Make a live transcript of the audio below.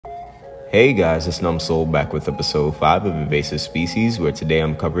Hey guys, it's Numbsoul back with episode 5 of Invasive Species, where today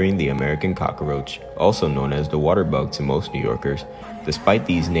I'm covering the American cockroach, also known as the water bug to most New Yorkers. Despite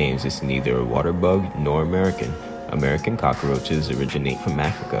these names, it's neither a water bug nor American. American cockroaches originate from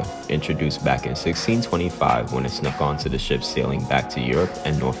Africa, introduced back in 1625 when it snuck onto the ships sailing back to Europe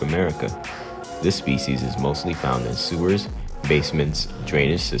and North America. This species is mostly found in sewers, basements,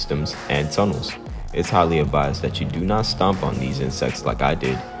 drainage systems, and tunnels. It's highly advised that you do not stomp on these insects like I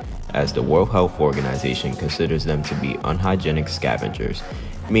did, as the World Health Organization considers them to be unhygienic scavengers,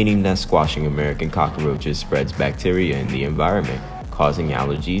 meaning that squashing American cockroaches spreads bacteria in the environment, causing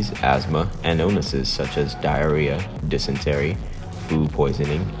allergies, asthma, and illnesses such as diarrhea, dysentery, food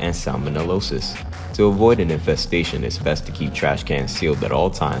poisoning, and salmonellosis. To avoid an infestation, it's best to keep trash cans sealed at all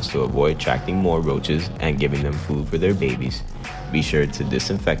times to avoid attracting more roaches and giving them food for their babies. Be sure to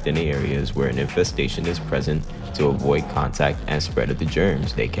disinfect any areas where an infestation is present to avoid contact and spread of the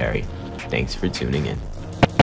germs they carry. Thanks for tuning in.